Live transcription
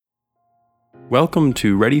Welcome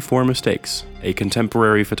to Ready for Mistakes, a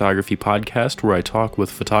contemporary photography podcast where I talk with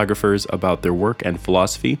photographers about their work and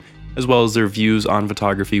philosophy, as well as their views on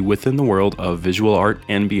photography within the world of visual art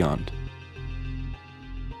and beyond.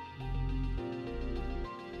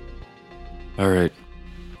 Alright,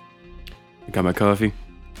 I got my coffee.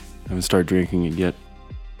 I haven't started drinking it yet.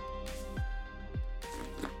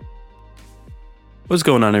 What's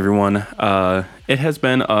going on, everyone? It has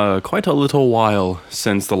been quite a little while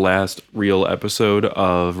since the last real episode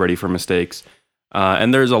of Ready for Mistakes,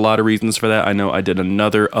 and there's a lot of reasons for that. I know I did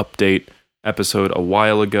another update episode a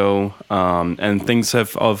while ago, and things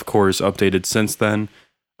have, of course, updated since then.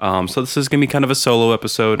 So this is going to be kind of a solo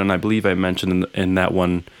episode, and I believe I mentioned in that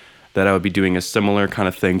one that I would be doing a similar kind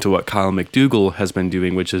of thing to what Kyle McDougall has been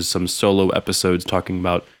doing, which is some solo episodes talking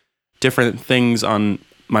about different things on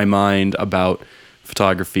my mind about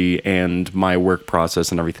photography and my work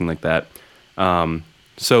process and everything like that.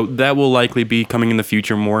 So that will likely be coming in the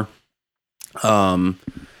future more.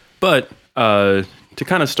 But to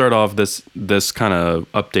kind of start off this kind of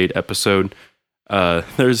update episode,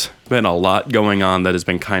 there's been a lot going on that has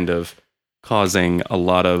been kind of causing a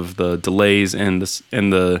lot of the delays in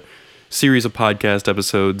the series of podcast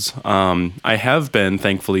episodes. I have been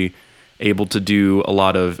thankfully able to do a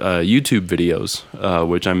lot of YouTube videos,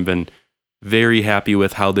 which I've been very happy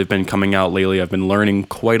with how they've been coming out lately. I've been learning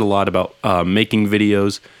quite a lot about making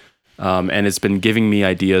videos, and it's been giving me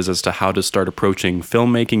ideas as to how to start approaching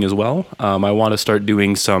filmmaking as well. I want to start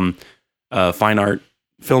doing some fine art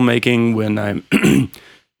filmmaking when I'm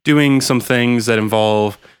doing some things that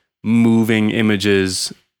involve moving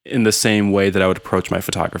images in the same way that I would approach my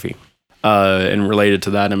photography. And related to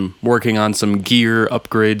that, I'm working on some gear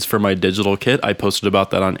upgrades for my digital kit. I posted about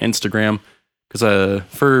that on Instagram. Because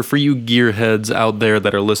for you gearheads out there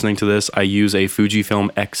that are listening to this, I use a Fujifilm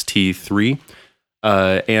X-T3,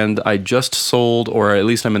 and I just sold, or at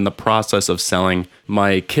least I'm in the process of selling,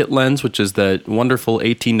 my kit lens, which is that wonderful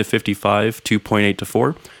 18-55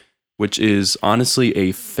 2.8-4, which is honestly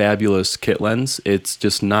a fabulous kit lens. It's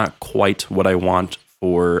just not quite what I want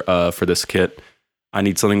for this kit. I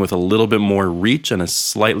need something with a little bit more reach and a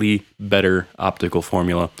slightly better optical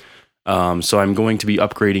formula. So I'm going to be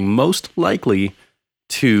upgrading most likely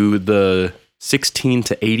to the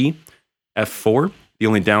 16-80 f4. The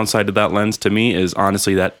only downside to that lens to me is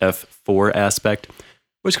honestly that f4 aspect,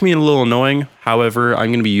 which can be a little annoying. However, I'm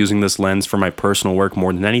going to be using this lens for my personal work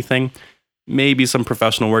more than anything. Maybe some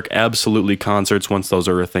professional work, absolutely concerts once those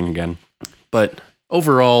are a thing again. But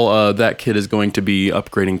overall, that kit is going to be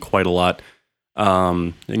upgrading quite a lot.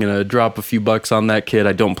 I'm going to drop a few bucks on that kit.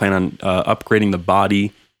 I don't plan on upgrading the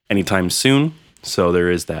body anytime soon, so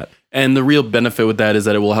there is that. And the real benefit with that is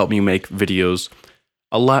that it will help me make videos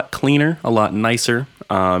a lot cleaner, a lot nicer,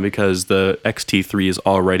 because the X-T3 is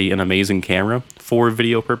already an amazing camera for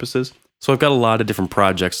video purposes. So I've got a lot of different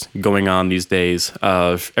projects going on these days,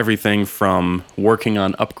 everything from working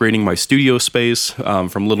on upgrading my studio space,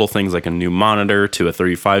 from little things like a new monitor to a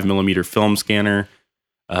 35mm film scanner,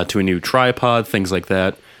 to a new tripod, things like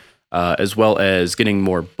that. As well as getting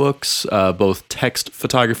more books, both text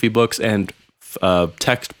photography books and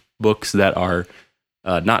text books that are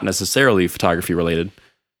not necessarily photography related.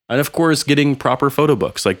 And of course, getting proper photo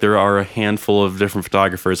books. Like there are a handful of different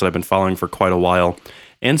photographers that I've been following for quite a while,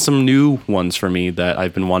 and some new ones for me that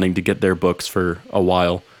I've been wanting to get their books for a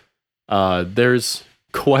while. There's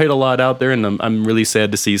quite a lot out there, and I'm really sad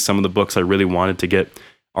to see some of the books I really wanted to get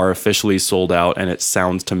are officially sold out, and it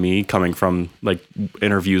sounds to me, coming from like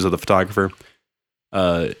interviews of the photographer,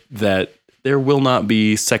 that there will not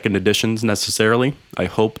be second editions necessarily. I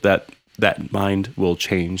hope that mind will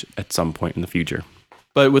change at some point in the future.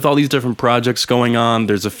 But with all these different projects going on,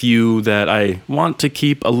 there's a few that I want to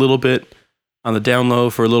keep a little bit on the down low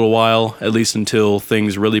for a little while, at least until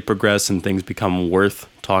things really progress and things become worth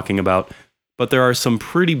talking about. But there are some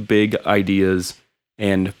pretty big ideas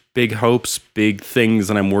and big hopes, big things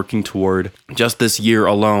that I'm working toward just this year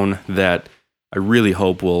alone that I really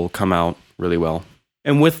hope will come out really well.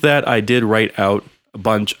 And with that, I did write out a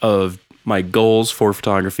bunch of my goals for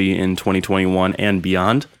photography in 2021 and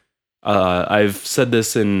beyond. I've said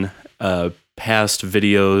this in past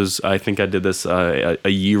videos. I think I did this a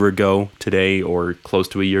year ago today, or close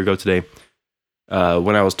to a year ago today,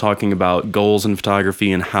 when I was talking about goals in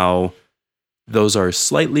photography and how those are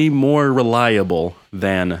slightly more reliable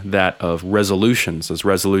than that of resolutions, as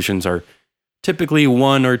resolutions are typically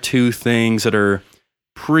one or two things that are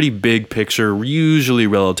pretty big picture, usually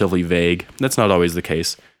relatively vague. That's not always the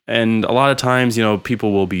case. And a lot of times,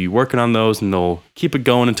 people will be working on those and they'll keep it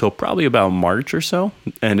going until probably about March or so.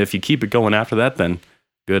 And if you keep it going after that, then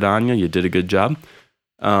good on you. You did a good job.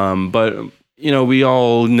 But we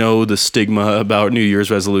all know the stigma about New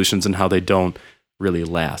Year's resolutions and how they don't really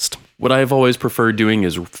last. What I've always preferred doing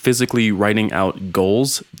is physically writing out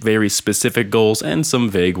goals, very specific goals, and some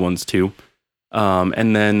vague ones too.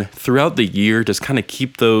 And then throughout the year, just kind of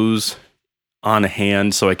keep those on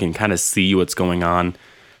hand so I can kind of see what's going on.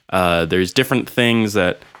 There's different things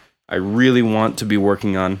that I really want to be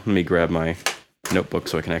working on. Let me grab my notebook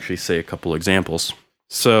so I can actually say a couple examples.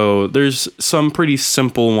 So there's some pretty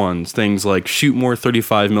simple ones, things like shoot more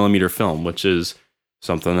 35mm film, which is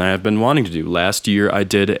something that I've been wanting to do. Last year, I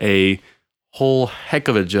did a whole heck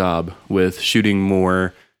of a job with shooting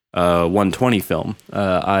more 120 film.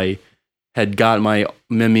 I had got my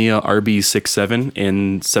Mamiya RB67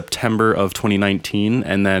 in September of 2019,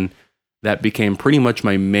 and then that became pretty much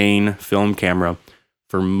my main film camera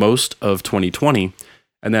for most of 2020.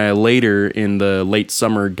 And then I later, in the late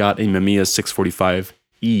summer, got a Mamiya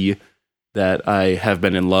 645E that I have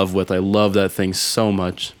been in love with. I love that thing so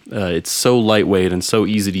much. It's so lightweight and so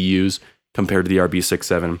easy to use compared to the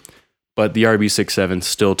RB67. But the RB67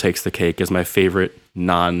 still takes the cake as my favorite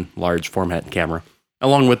non-large format camera.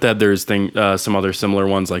 Along with that, there's some other similar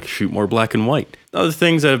ones like shoot more black and white. Other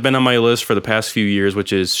things that have been on my list for the past few years,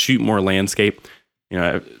 which is shoot more landscape.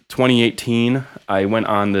 2018, I went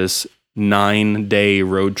on this 9-day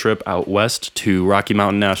road trip out west to Rocky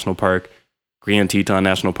Mountain National Park, Grand Teton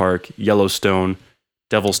National Park, Yellowstone,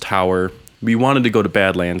 Devil's Tower. We wanted to go to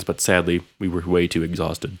Badlands, but sadly, we were way too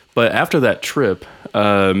exhausted. But after that trip,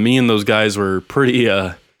 me and those guys were pretty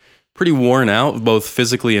worn out, both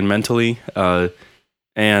physically and mentally.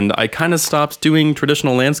 And I kind of stopped doing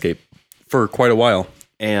traditional landscape for quite a while.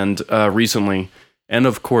 And recently, and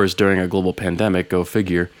of course during a global pandemic, go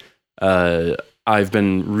figure, I've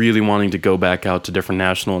been really wanting to go back out to different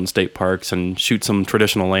national and state parks and shoot some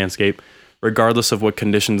traditional landscape, regardless of what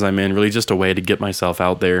conditions I'm in, really just a way to get myself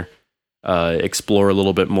out there, explore a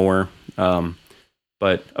little bit more.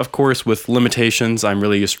 But of course, with limitations, I'm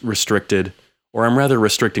really restricted, or I'm rather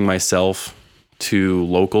restricting myself to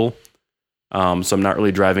local. So I'm not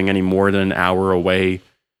really driving any more than an hour away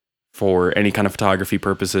for any kind of photography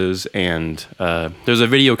purposes. And there's a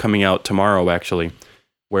video coming out tomorrow, actually,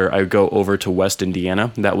 where I go over to West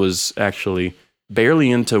Indiana. That was actually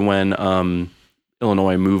barely into when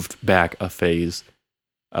Illinois moved back a phase.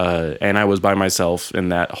 And I was by myself in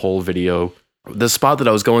that whole video. The spot that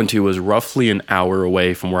I was going to was roughly an hour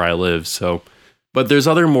away from where I live. But there's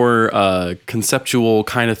other more conceptual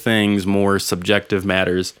kind of things, more subjective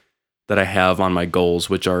matters that I have on my goals,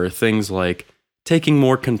 which are things like taking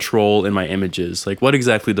more control in my images. Like, what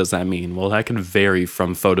exactly does that mean? Well, that can vary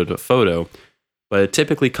from photo to photo, but it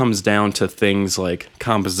typically comes down to things like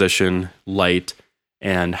composition, light,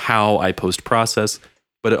 and how I post-process.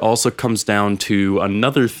 But it also comes down to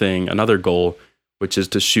another goal, which is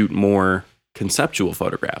to shoot more conceptual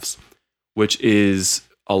photographs, which is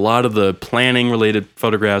a lot of the planning-related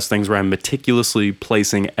photographs, things where I'm meticulously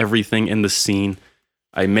placing everything in the scene.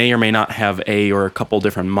 I may or may not have a couple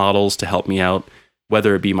different models to help me out,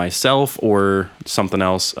 whether it be myself or something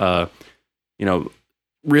else,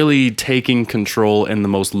 really taking control in the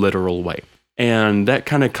most literal way. And that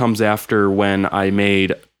kind of comes after when I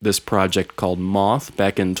made this project called Moth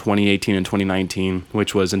back in 2018 and 2019,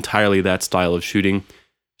 which was entirely that style of shooting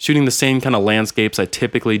the same kind of landscapes I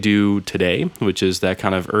typically do today, which is that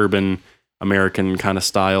kind of urban American kind of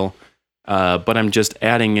style. But I'm just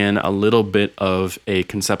adding in a little bit of a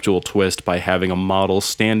conceptual twist by having a model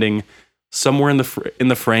standing somewhere in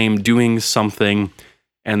the frame doing something,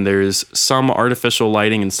 and there's some artificial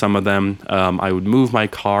lighting in some of them. I would move my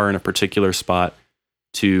car in a particular spot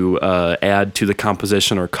to add to the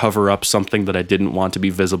composition or cover up something that I didn't want to be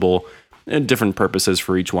visible, and different purposes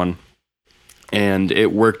for each one. And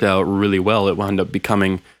it worked out really well. It wound up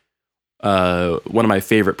becoming one of my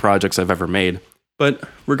favorite projects I've ever made. But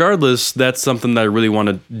regardless, that's something that I really want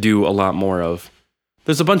to do a lot more of.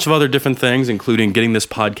 There's a bunch of other different things, including getting this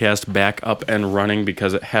podcast back up and running,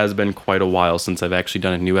 because it has been quite a while since I've actually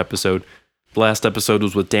done a new episode. The last episode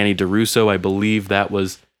was with Danny DeRusso. I believe that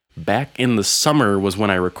was back in the summer was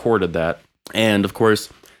when I recorded that. And of course,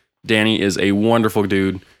 Danny is a wonderful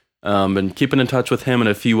dude. Been keeping in touch with him and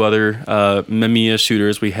a few other Mamiya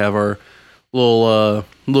shooters. We have our little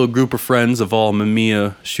group of friends of all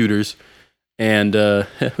Mamiya shooters. And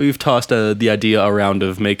we've tossed the idea around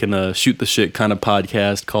of making a shoot the shit kind of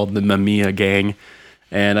podcast called the Mamiya Gang.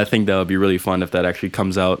 And I think that would be really fun if that actually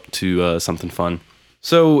comes out to something fun.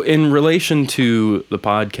 So in relation to the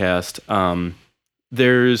podcast,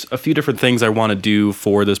 there's a few different things I want to do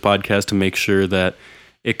for this podcast to make sure that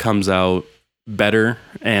it comes out better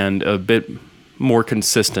and a bit more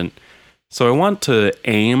consistent. So I want to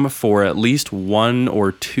aim for at least 1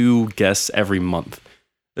 or 2 guests every month.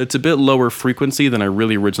 It's a bit lower frequency than I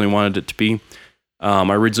really originally wanted it to be. I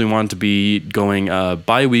originally wanted to be going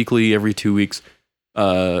bi-weekly every 2 weeks,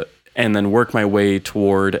 and then work my way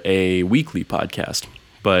toward a weekly podcast.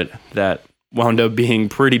 But that wound up being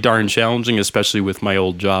pretty darn challenging, especially with my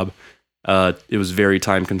old job. It was very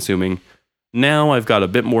time consuming. Now I've got a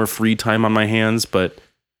bit more free time on my hands, but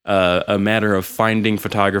a matter of finding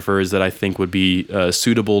photographers that I think would be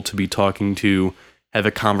suitable to be talking to, have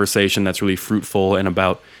a conversation that's really fruitful and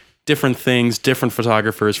about different things, different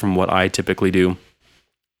photographers from what I typically do.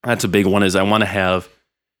 That's a big one, is I want to have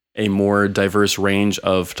a more diverse range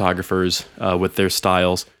of photographers with their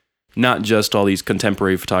styles, not just all these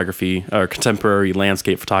contemporary photography or contemporary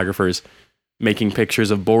landscape photographers making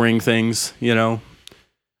pictures of boring things, you know.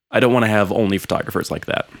 I don't want to have only photographers like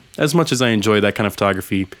that. As much as I enjoy that kind of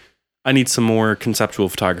photography, I need some more conceptual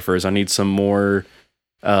photographers. I need some more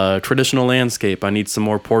traditional landscape. I need some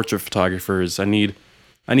more portrait photographers. I need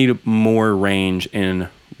more range in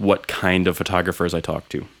what kind of photographers I talk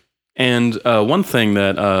to. And one thing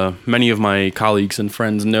that many of my colleagues and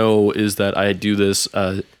friends know is that I do this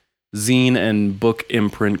zine and book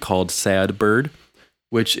imprint called Sad Bird,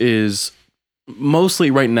 which is mostly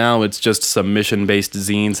right now it's just submission-based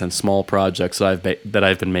zines and small projects that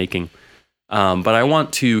I've been making. But I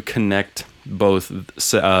want to connect both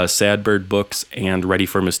Sad Bird books and Ready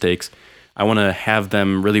for Mistakes. I want to have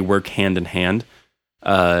them really work hand in hand.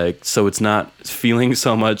 So it's not feeling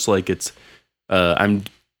so much like it's I'm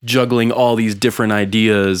juggling all these different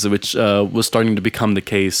ideas, which was starting to become the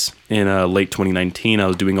case in late 2019. I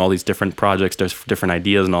was doing all these different projects, different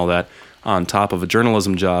ideas and all that on top of a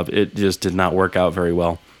journalism job. It just did not work out very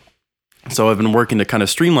well. So I've been working to kind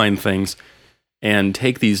of streamline things and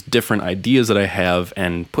take these different ideas that I have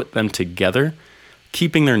and put them together,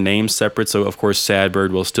 keeping their names separate. So of course, Sad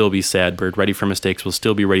Bird will still be Sad Bird. Ready for Mistakes will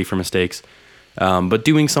still be Ready for Mistakes. But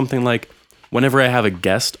doing something like whenever I have a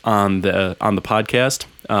guest on the podcast,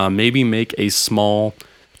 maybe make a small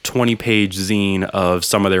 20-page zine of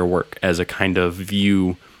some of their work as a kind of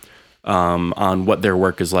view on what their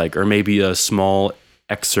work is like, or maybe a small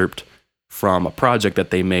excerpt from a project that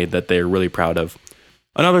they made that they're really proud of.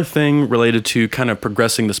 Another thing related to kind of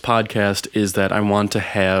progressing this podcast is that I want to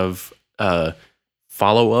have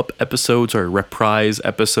follow-up episodes or reprise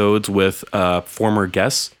episodes with former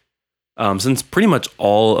guests. Since pretty much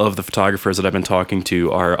all of the photographers that I've been talking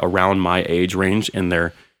to are around my age range, in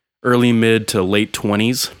their early, mid to late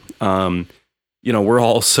 20s. We're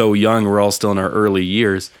all so young, we're all still in our early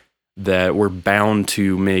years, that we're bound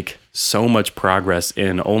to make so much progress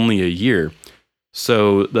in only a year.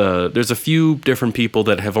 So there's a few different people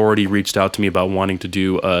that have already reached out to me about wanting to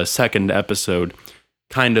do a second episode,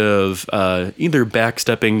 kind of either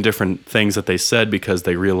backstepping different things that they said because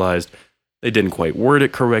they realized they didn't quite word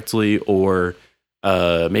it correctly, or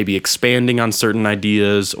maybe expanding on certain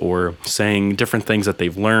ideas, or saying different things that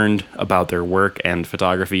they've learned about their work and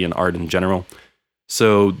photography and art in general.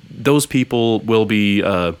 So those people will be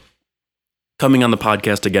coming on the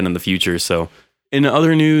podcast again in the future. So in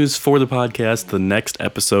other news for the podcast, the next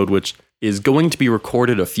episode, which is going to be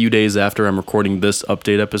recorded a few days after I'm recording this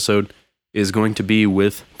update episode, is going to be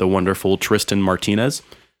with the wonderful Tristan Martinez.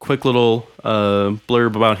 Quick little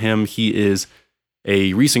blurb about him. He is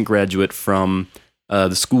a recent graduate from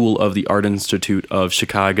the School of the Art Institute of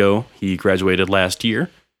Chicago. He graduated last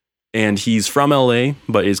year, and he's from LA,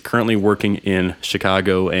 but is currently working in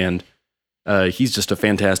Chicago, and he's just a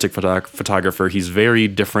fantastic photographer. He's very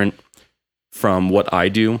different from what I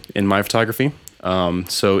do in my photography,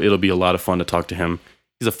 so it'll be a lot of fun to talk to him.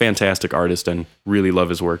 He's a fantastic artist and really love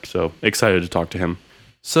his work, so excited to talk to him.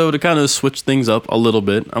 So to kind of switch things up a little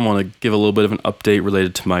bit, I want to give a little bit of an update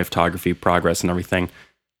related to my photography progress and everything.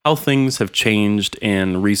 How things have changed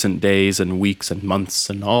in recent days and weeks and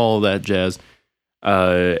months and all that jazz.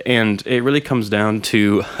 And it really comes down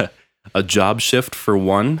to a job shift for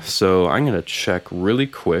one. So I'm going to check really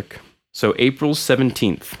quick. So April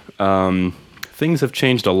 17th. Things have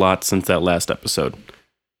changed a lot since that last episode.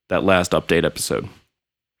 That last update episode.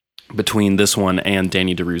 Between this one and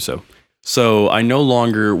Danny DeRusso. So I no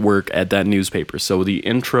longer work at that newspaper. So the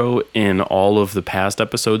intro in all of the past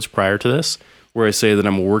episodes prior to this, where I say that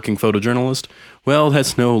I'm a working photojournalist, well,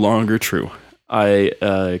 that's no longer true.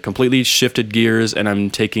 I completely shifted gears, and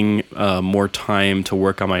I'm taking more time to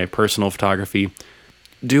work on my personal photography.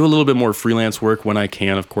 Do a little bit more freelance work when I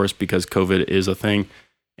can, of course, because COVID is a thing,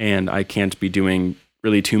 and I can't be doing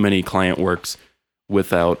really too many client works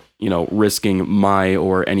without, risking my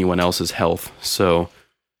or anyone else's health. So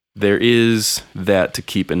there is that to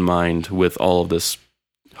keep in mind with all of this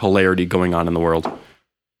hilarity going on in the world.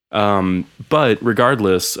 But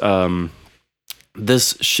regardless,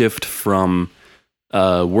 this shift from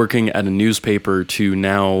working at a newspaper to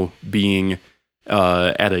now being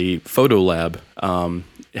at a photo lab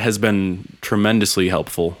has been tremendously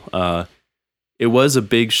helpful. It was a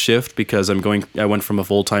big shift because I went from a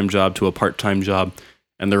full-time job to a part-time job,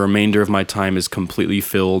 and the remainder of my time is completely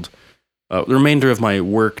filled. The remainder of my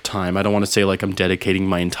work time, I don't want to say like I'm dedicating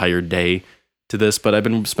my entire day to this, but I've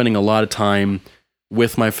been spending a lot of time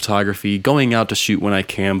with my photography, going out to shoot when I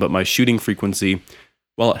can, but my shooting frequency,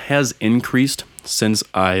 while it has increased since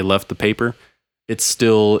I left the paper, it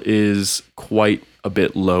still is quite a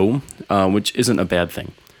bit low, which isn't a bad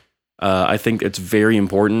thing. I think it's very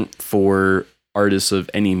important for artists of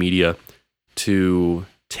any media to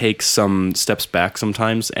take some steps back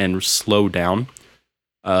sometimes and slow down.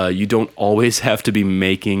 You don't always have to be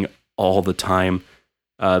making all the time.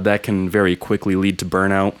 That can very quickly lead to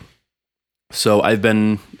burnout. So I've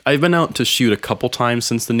been out to shoot a couple times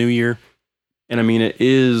since the new year. And I mean, it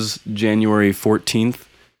is January 14th.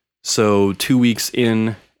 So 2 weeks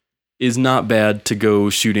in is not bad to go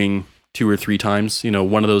shooting 2 or 3 times. You know,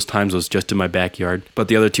 one of those times was just in my backyard. But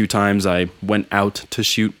the other 2 times I went out to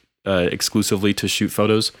shoot exclusively to shoot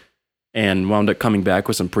photos and wound up coming back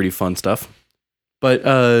with some pretty fun stuff. But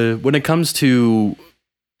when it comes to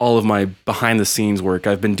all of my behind the scenes work,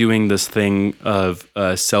 I've been doing this thing of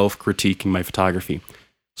self-critiquing my photography.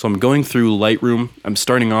 So I'm going through Lightroom. I'm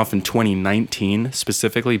starting off in 2019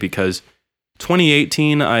 specifically because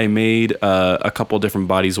 2018 I made a couple different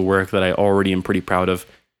bodies of work that I already am pretty proud of.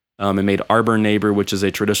 I made Arbor Neighbor, which is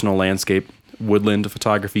a traditional landscape woodland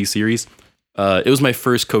photography series. It was my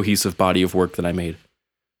first cohesive body of work that I made.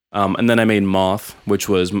 And then I made Moth, which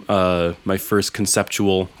was my first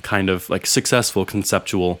conceptual, kind of like successful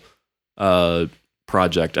conceptual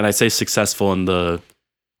project. And I say successful in the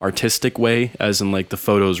artistic way, as in like the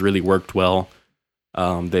photos really worked well.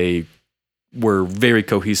 They were very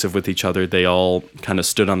cohesive with each other. They all kind of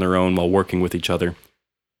stood on their own while working with each other.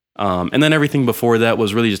 And then everything before that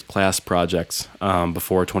was really just class projects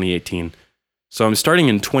before 2018. So I'm starting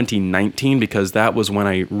in 2019 because that was when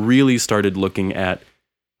I really started looking at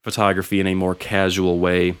photography in a more casual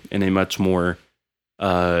way, in a much more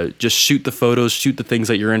just shoot the photos, shoot the things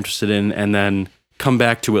that you're interested in, and then come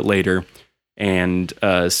back to it later and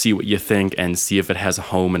see what you think and see if it has a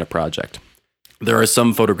home in a project. There are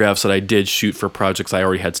some photographs that I did shoot for projects I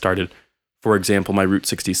already had started. For example, my Route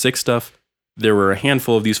 66 stuff. There were a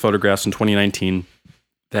handful of these photographs in 2019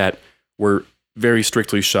 that were very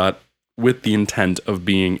strictly shot with the intent of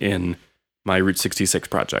being in my Route 66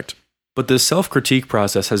 project. But this self-critique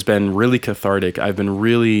process has been really cathartic. I've been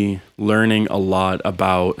really learning a lot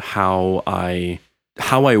about how I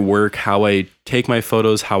work, how I take my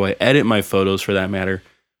photos, how I edit my photos for that matter,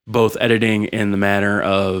 both editing in the manner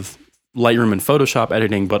of Lightroom and Photoshop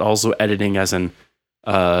editing, but also editing as in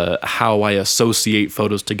how I associate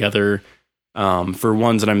photos together. For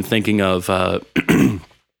ones that I'm thinking of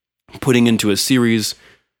putting into a series,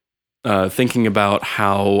 thinking about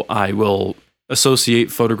how I will associate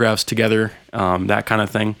photographs together, that kind of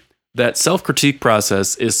thing. That self-critique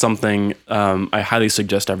process is something I highly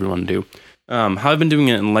suggest everyone do. How I've been doing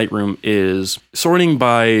it in Lightroom is sorting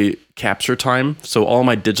by capture time. So all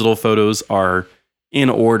my digital photos are in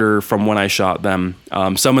order from when I shot them.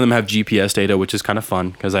 Some of them have GPS data, which is kind of fun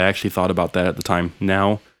because I actually thought about that at the time.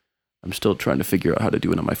 Now I'm still trying to figure out how to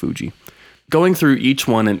do it on my Fuji. Going through each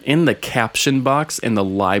one, and in the caption box in the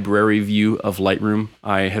library view of Lightroom,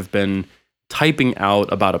 I have been typing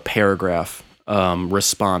out about a paragraph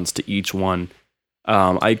response to each one.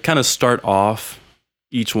 I kind of start off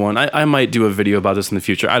each one. I might do a video about this in the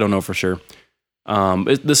future. I don't know for sure.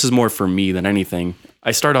 This is more for me than anything.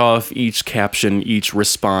 I start off each caption, each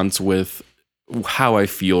response with how I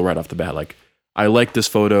feel right off the bat. Like, I like this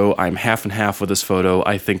photo. I'm half and half with this photo.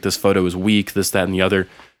 I think this photo is weak, this, that, and the other.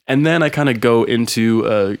 And then I kind of go into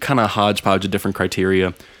a kind of hodgepodge of different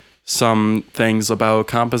criteria. Some things about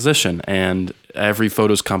composition, and every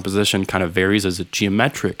photo's composition kind of varies. Is it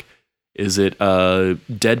geometric? Is it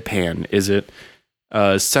deadpan? Is it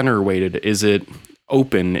center weighted? Is it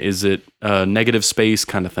open? Is it negative space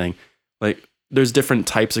kind of thing? Like, there's different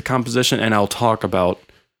types of composition, and I'll talk about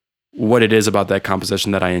what it is about that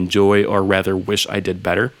composition that I enjoy, or rather wish I did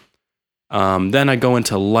better. Then I go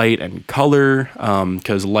into light and color,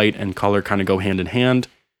 because light and color kind of go hand in hand.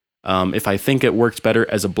 If I think it works better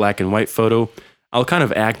as a black and white photo, I'll kind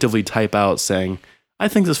of actively type out saying, I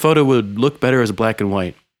think this photo would look better as black and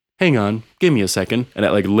white. Hang on, give me a second. And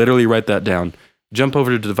I literally write that down. Jump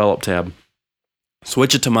over to the Develop tab,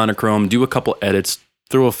 switch it to monochrome, do a couple edits,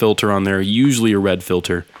 throw a filter on there, usually a red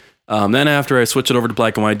filter. Then after I switch it over to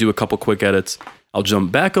black and white, do a couple quick edits, I'll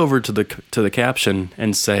jump back over to the caption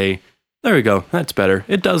and say, there we go, that's better.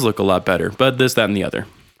 It does look a lot better, but this, that, and the other.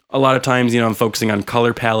 A lot of times, I'm focusing on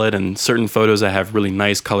color palette, and certain photos that have really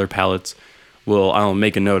nice color palettes, I'll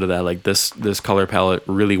make a note of that. Like this color palette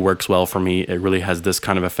really works well for me. It really has this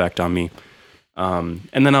kind of effect on me. And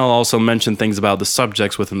then I'll also mention things about the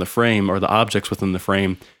subjects within the frame or the objects within the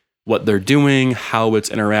frame, what they're doing, how it's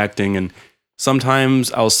interacting. And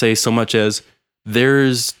sometimes I'll say so much as,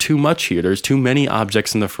 there's too much here. There's too many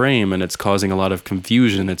objects in the frame and it's causing a lot of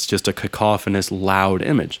confusion. It's just a cacophonous, loud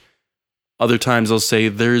image. Other times I'll say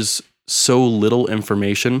there's so little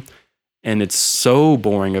information and it's so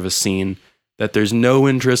boring of a scene that there's no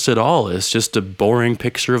interest at all. It's just a boring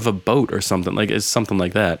picture of a boat or something like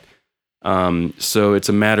that. So it's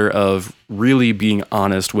a matter of really being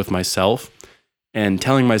honest with myself and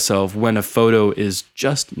telling myself when a photo is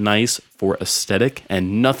just nice for aesthetic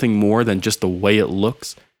and nothing more than just the way it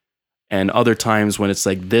looks. And other times when it's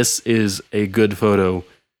like, this is a good photo,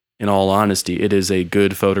 in all honesty, it is a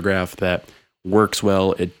good photograph that works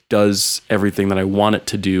well. It does everything that I want it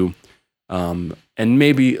to do. And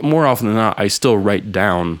maybe more often than not, I still write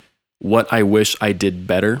down what I wish I did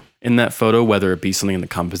better in that photo, whether it be something in the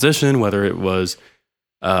composition, whether it was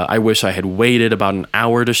I wish I had waited about an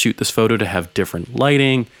hour to shoot this photo to have different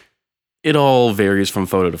lighting. It all varies from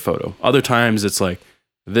photo to photo. Other times it's like,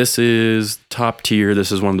 this is top tier.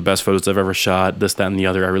 This is one of the best photos I've ever shot. This, that, and the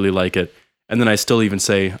other. I really like it. And then I still even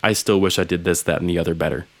say, I still wish I did this, that, and the other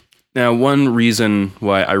better. Now, one reason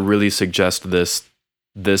why I really suggest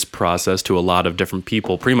this process to a lot of different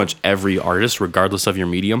people, pretty much every artist, regardless of your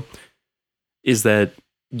medium, is that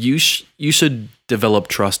you should develop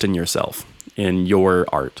trust in yourself, in your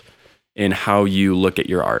art, in how you look at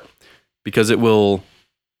your art, because it will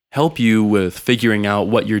help you with figuring out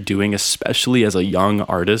what you're doing, especially as a young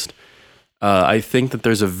artist. I think that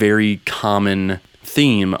there's a very common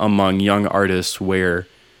theme among young artists where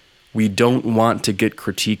we don't want to get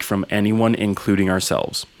critique from anyone, including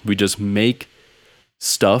ourselves. We just make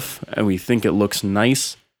stuff and we think it looks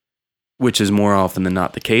nice, which is more often than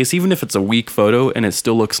not the case. Even if it's a weak photo and it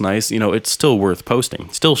still looks nice, it's still worth posting.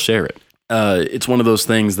 Still share it. It's one of those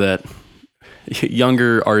things that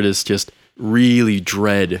younger artists just really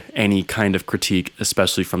dread any kind of critique,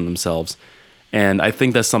 especially from themselves. And I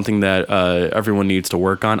think that's something that everyone needs to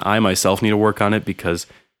work on. I myself need to work on it because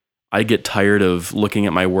I get tired of looking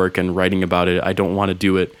at my work and writing about it. I don't want to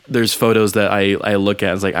do it. There's photos that I look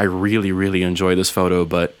at and it's like, I really, really enjoy this photo,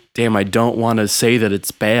 but damn, I don't want to say that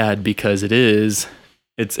it's bad because it is.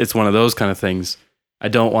 It's one of those kind of things. I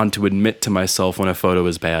don't want to admit to myself when a photo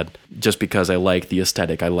is bad just because I like the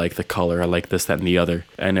aesthetic, I like the color, I like this, that, and the other.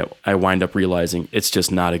 And I wind up realizing it's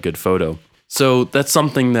just not a good photo. So that's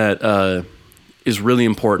something that is really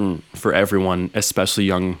important for everyone, especially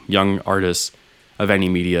young artists of any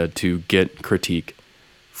media, to get critique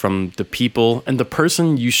from the people and the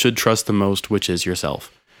person you should trust the most, which is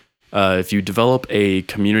yourself. If you develop a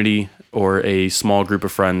community or a small group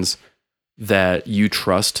of friends that you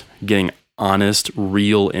trust getting honest,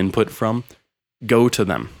 real input from, go to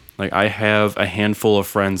them. Like, I have a handful of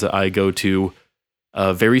friends that I go to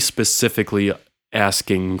very specifically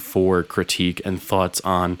asking for critique and thoughts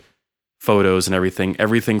on photos and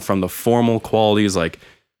everything from the formal qualities like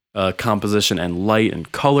composition and light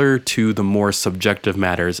and color to the more subjective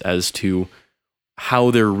matters as to how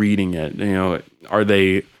they're reading it. Are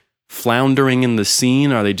they floundering in the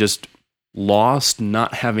scene? Are they just lost,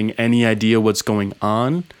 not having any idea what's going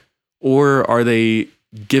on? Or are they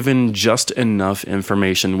given just enough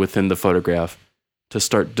information within the photograph to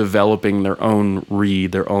start developing their own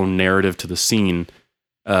read, their own narrative to the scene,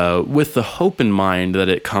 with the hope in mind that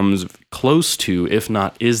it comes close to, if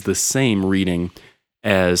not is the same reading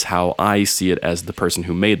as how I see it as the person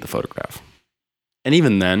who made the photograph. And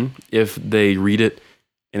even then, if they read it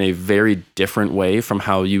in a very different way from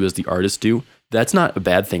how you as the artist do, that's not a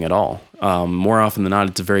bad thing at all. More often than not,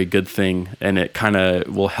 it's a very good thing, and it kind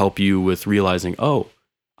of will help you with realizing, oh,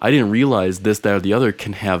 I didn't realize this, that, or the other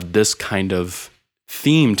can have this kind of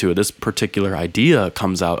theme to it. This particular idea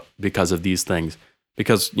comes out because of these things.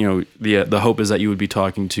 Because, the hope is that you would be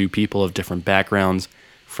talking to people of different backgrounds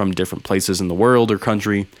from different places in the world or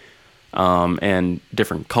country, and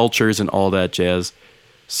different cultures and all that jazz.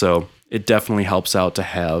 So it definitely helps out to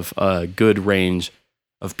have a good range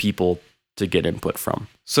of people to get input from.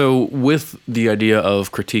 So with the idea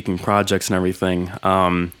of critiquing projects and everything,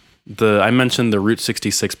 I mentioned the Route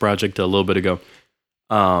 66 project a little bit ago.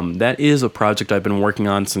 That is a project I've been working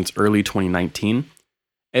on since early 2019.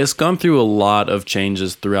 It's gone through a lot of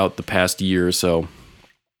changes throughout the past year or so.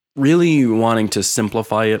 really wanting to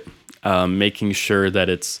simplify it, making sure that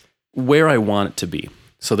it's where I want it to be.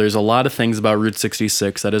 So there's a lot of things about Route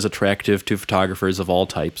 66 that is attractive to photographers of all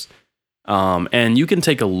types. And you can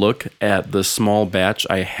take a look at the small batch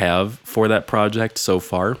I have for that project so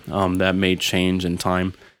far. That may change in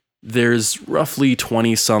time. There's roughly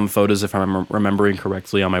 20 some photos, if I'm remembering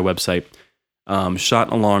correctly, on my website,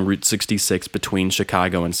 shot along Route 66 between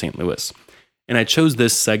Chicago and St. Louis. And I chose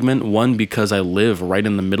this segment, one, because I live right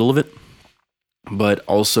in the middle of it, but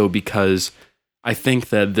also because I think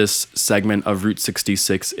that this segment of Route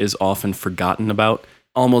 66 is often forgotten about.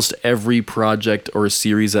 Almost every project or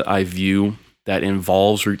series that I view that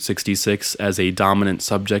involves Route 66 as a dominant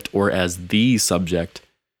subject or as the subject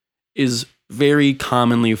is very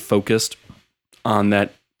commonly focused on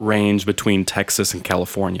that range between Texas and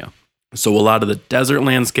California. So a lot of the desert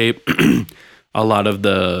landscape, a lot of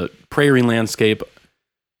the prairie landscape,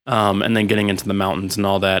 and then getting into the mountains and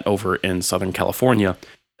all that over in Southern California.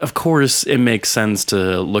 Of course, it makes sense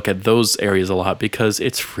to look at those areas a lot because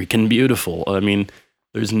it's freaking beautiful. I mean,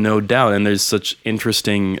 there's no doubt, and there's such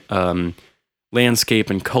interesting landscape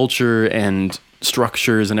and culture and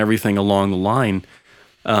structures and everything along the line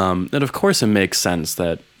that, of course, it makes sense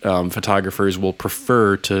that photographers will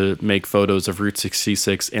prefer to make photos of Route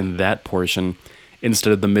 66 in that portion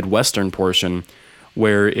instead of the Midwestern portion,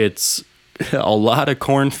 where it's a lot of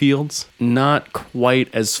cornfields, not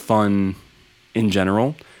quite as fun in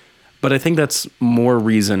general. But I think that's more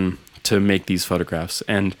reason to make these photographs.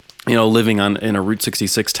 And living in a Route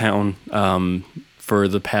 66 town for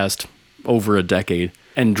the past over a decade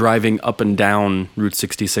and driving up and down Route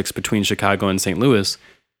 66 between Chicago and St. Louis,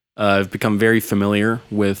 I've become very familiar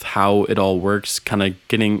with how it all works, kind of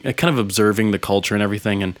observing the culture and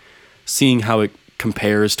everything and seeing how it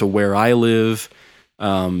compares to where I live,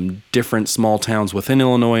 different small towns within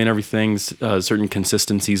Illinois and everything, certain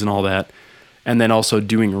consistencies and all that. And then also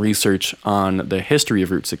doing research on the history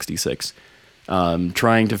of Route 66.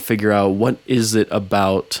 Trying to figure out what is it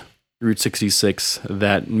about Route 66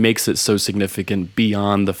 that makes it so significant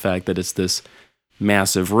beyond the fact that it's this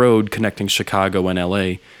massive road connecting Chicago and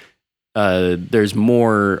LA. There's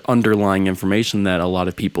more underlying information that a lot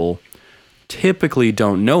of people typically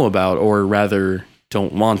don't know about, or rather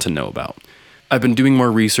don't want to know about. I've been doing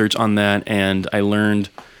more research on that, and I learned,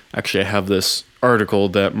 actually I have this article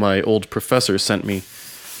that my old professor sent me.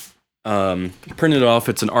 Printed off.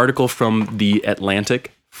 It's an article from The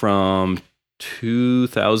Atlantic from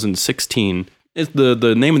 2016.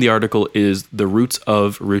 The name of the article is The Roots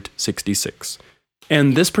of Route 66.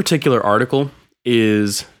 And this particular article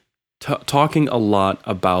is talking a lot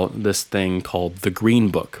about this thing called the Green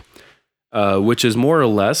Book, which is more or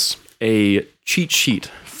less a cheat sheet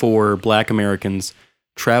for Black Americans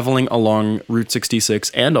traveling along Route 66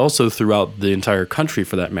 and also throughout the entire country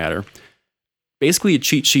for that matter. Basically a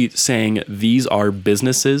cheat sheet saying these are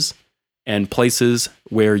businesses and places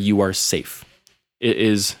where you are safe. It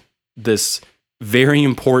is this very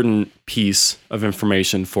important piece of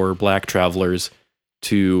information for Black travelers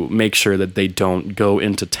to make sure that they don't go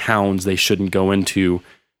into towns they shouldn't go into,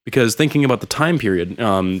 because thinking about the time period,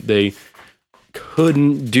 they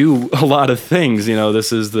couldn't do a lot of things.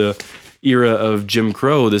 This is the era of Jim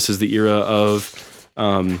Crow. This is the era of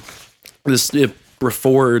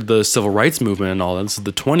before the civil rights movement and all that. This is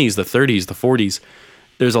the 20s, the 30s, the 40s.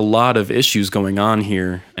 There's a lot of issues going on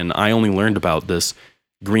here, and I only learned about this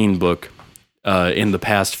Green Book in the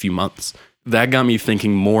past few months. That got me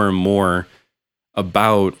thinking more and more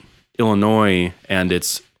about Illinois and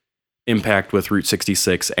its impact with Route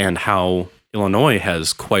 66 and how Illinois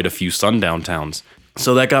has quite a few sundown towns.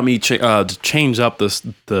 So that got me to change up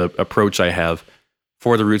the approach I have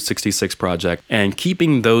for the Route 66 project, and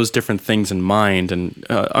keeping those different things in mind and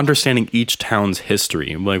understanding each town's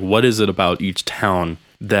history. Like, what is it about each town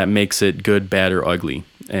that makes it good, bad, or ugly?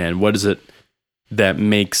 And what is it that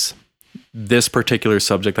makes this particular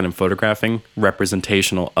subject that I'm photographing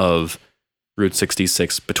representational of Route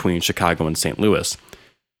 66 between Chicago and St. Louis?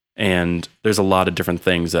 And there's a lot of different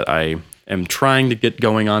things that I am trying to get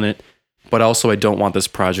going on it, but also I don't want this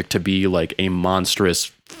project to be like a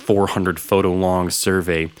monstrous 400 photo long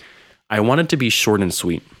survey. I want it to be short and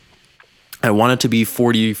sweet. I want it to be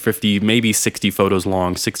 40, 50, maybe 60 photos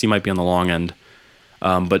long. 60 might be on the long end,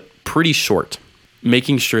 but pretty short.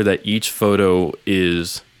 Making sure that each photo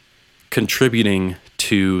is contributing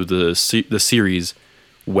to the series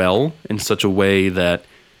well in such a way that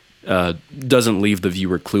doesn't leave the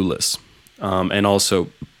viewer clueless, and also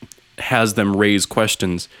has them raise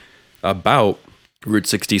questions about Route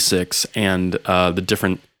 66 and the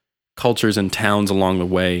different cultures and towns along the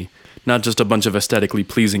way. Not just a bunch of aesthetically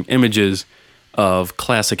pleasing images, of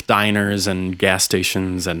classic diners and gas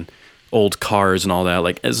stations and old cars and all that.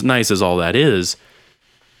 Like, as nice as all that is,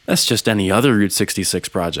 that's just any other Route 66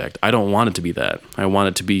 project. I don't want it to be that. I want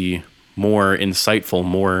it to be more insightful,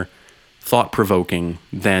 more thought-provoking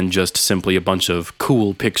than just simply a bunch of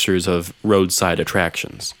cool pictures of roadside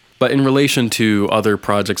attractions. But in relation to other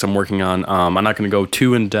projects I'm working on, I'm not going to go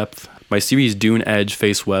too in-depth. My series Dune Edge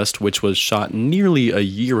Face West, which was shot nearly a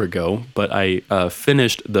year ago, but I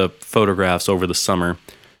finished the photographs over the summer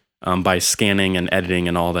by scanning and editing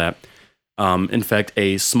and all that. In fact,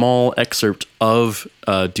 a small excerpt of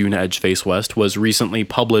Dune Edge Face West was recently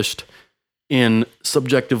published in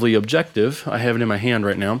Subjectively Objective. I have it in my hand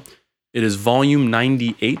right now. It is volume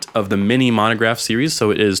 98 of the mini monograph series,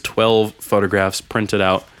 so it is 12 photographs printed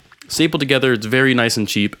out, stapled together. It's very nice and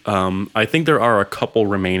cheap. I think there are a couple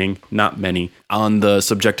remaining, not many, on the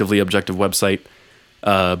Subjectively Objective website.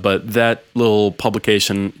 But that little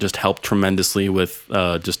publication just helped tremendously with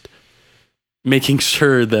just making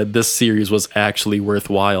sure that this series was actually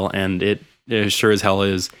worthwhile, and it sure as hell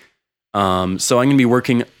is. So I'm going to be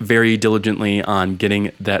working very diligently on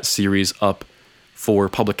getting that series up for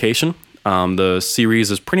publication. The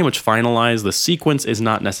series is pretty much finalized. The sequence is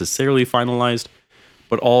not necessarily finalized,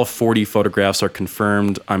 but all 40 photographs are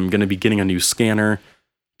confirmed. I'm going to be getting a new scanner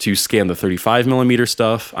to scan the 35mm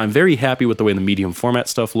stuff. I'm very happy with the way the medium format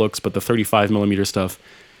stuff looks, but the 35mm stuff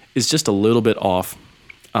is just a little bit off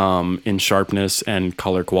in sharpness and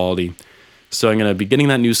color quality. So I'm going to be getting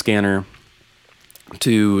that new scanner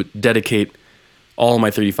to dedicate all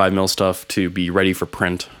my 35mm stuff to be ready for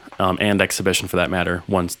print and exhibition, for that matter,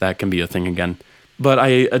 once that can be a thing again. But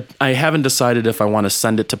I haven't decided if I want to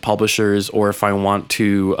send it to publishers or if I want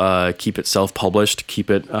to keep it self-published,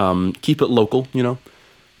 keep it local, you know,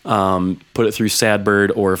 put it through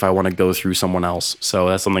Sadbird, or if I want to go through someone else. So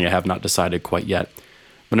that's something I have not decided quite yet.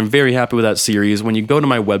 But I'm very happy with that series. When you go to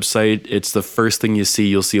my website, it's the first thing you see.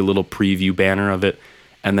 You'll see a little preview banner of it,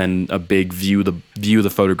 and then a big view the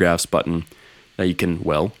photographs button that you can,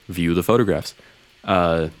 well, view the photographs.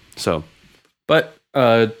 But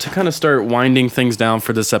to kind of start winding things down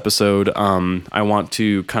for this episode, I want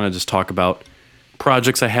to kind of just talk about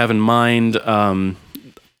projects I have in mind. I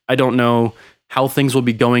don't know how things will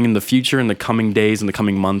be going in the future, in the coming days, in the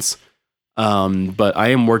coming months. But I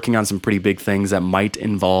am working on some pretty big things that might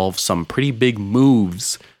involve some pretty big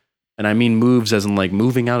moves. And I mean moves as in like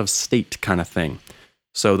moving out of state kind of thing.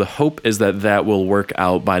 So the hope is that will work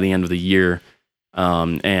out by the end of the year.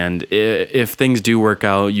 And if things do work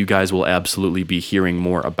out, you guys will absolutely be hearing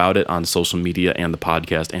more about it on social media and the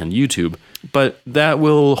podcast and YouTube. But that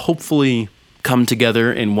will hopefully come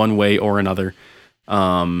together in one way or another,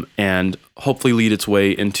 and hopefully lead its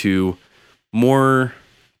way into more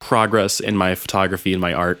progress in my photography and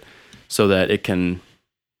my art, so that it can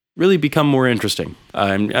really become more interesting.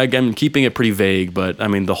 I'm keeping it pretty vague, but I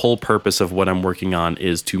mean, the whole purpose of what I'm working on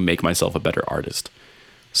is to make myself a better artist.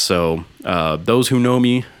 So those who know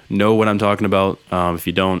me know what I'm talking about. If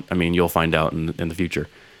you don't, I mean, you'll find out in the future.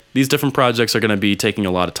 These different projects are going to be taking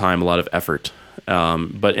a lot of time, a lot of effort.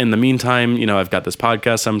 But in the meantime, you know, I've got this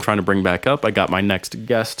podcast I'm trying to bring back up. I got my next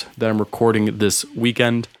guest that I'm recording this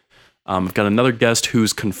weekend. I've got another guest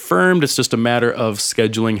who's confirmed. It's just a matter of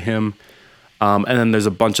scheduling him. And then there's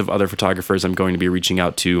a bunch of other photographers I'm going to be reaching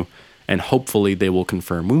out to, and hopefully they will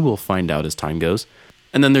confirm. We will find out as time goes.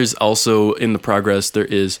 And then there's also, in the progress, there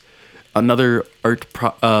is another art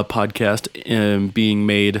podcast being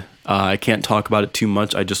made. I can't talk about it too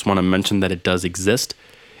much. I just want to mention that it does exist.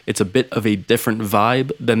 It's a bit of a different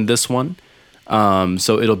vibe than this one.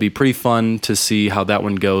 So it'll be pretty fun to see how that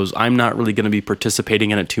one goes. I'm not really going to be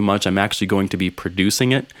participating in it too much. I'm actually going to be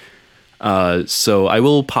producing it. So I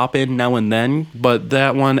will pop in now and then. But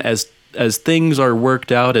that one, as things are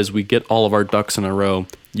worked out, as we get all of our ducks in a row,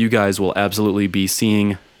 you guys will absolutely be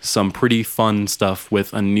seeing some pretty fun stuff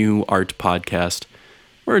with a new art podcast.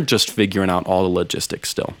 We're just figuring out all the logistics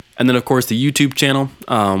still. And then, of course, the YouTube channel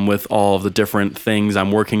with all of the different things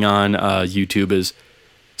I'm working on. YouTube is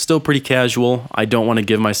still pretty casual. I don't want to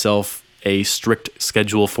give myself a strict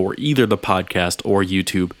schedule for either the podcast or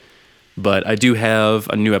YouTube. But I do have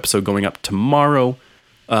a new episode going up tomorrow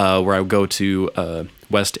where I go to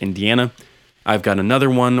West Indiana. I've got another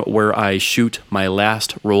one where I shoot my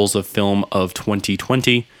last rolls of film of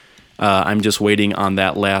 2020. I'm just waiting on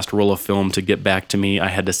that last roll of film to get back to me. I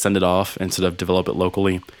had to send it off instead of develop it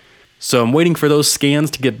locally. So I'm waiting for those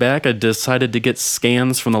scans to get back. I decided to get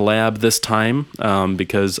scans from the lab this time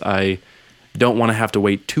because I don't want to have to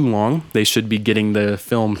wait too long. They should be getting the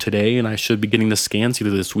film today, and I should be getting the scans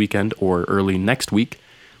either this weekend or early next week,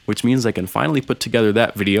 which means I can finally put together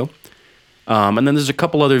that video. And then there's a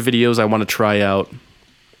couple other videos I want to try out,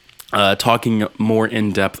 talking more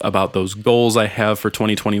in depth about those goals I have for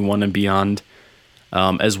 2021 and beyond,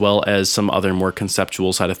 as well as some other more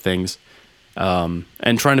conceptual side of things. And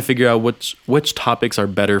trying to figure out which topics are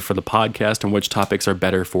better for the podcast and which topics are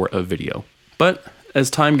better for a video. But as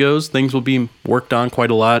time goes, things will be worked on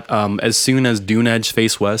quite a lot. As soon as Dune Edge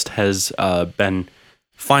Face West has been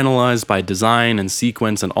finalized by design and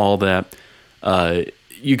sequence and all that,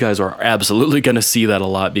 you guys are absolutely going to see that a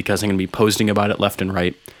lot because I'm going to be posting about it left and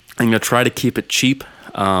right. I'm going to try to keep it cheap.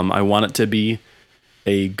 I want it to be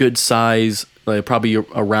a good size, probably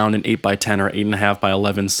around an 8x10 or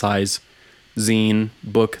 8.5x11 size zine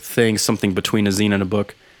book thing, something between a zine and a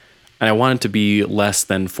book. And I want it to be less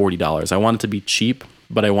than $40. I want it to be cheap,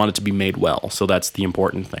 but I want it to be made well. So that's the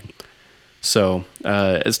important thing. So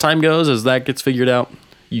as time goes, as that gets figured out,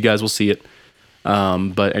 you guys will see it.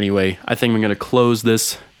 But anyway, I think I'm going to close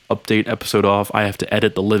this update episode off. I have to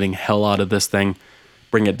edit the living hell out of this thing,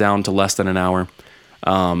 bring it down to less than an hour.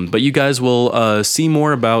 But you guys will see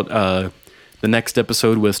more about the next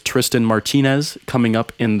episode with Tristan Martinez coming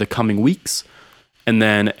up in the coming weeks. And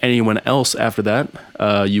then anyone else after that,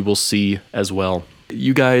 you will see as well.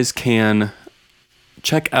 You guys can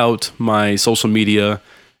check out my social media.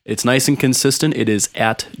 It's nice and consistent. It is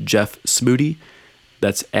at Jeff Smoody.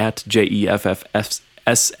 That's at JEFFSMUDDE.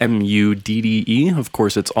 Of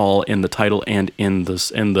course, it's all in the title and in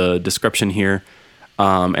the description here.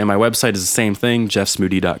 And my website is the same thing,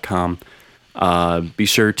 jeffsmoody.com. Be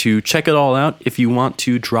sure to check it all out. If you want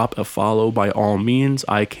to drop a follow, by all means.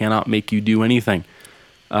 I cannot make you do anything.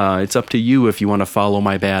 It's up to you if you want to follow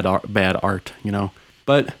my bad art, you know.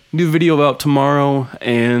 But new video out tomorrow,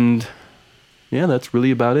 and yeah, that's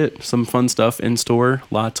really about it. Some fun stuff in store.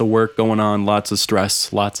 Lots of work going on, lots of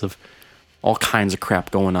stress, lots of all kinds of crap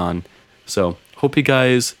going on. So hope you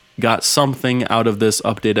guys got something out of this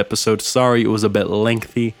update episode. Sorry it was a bit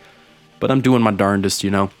lengthy, but I'm doing my darndest, you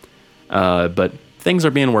know. But things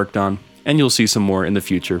are being worked on, and you'll see some more in the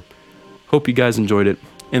future. Hope you guys enjoyed it,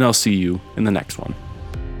 and I'll see you in the next one.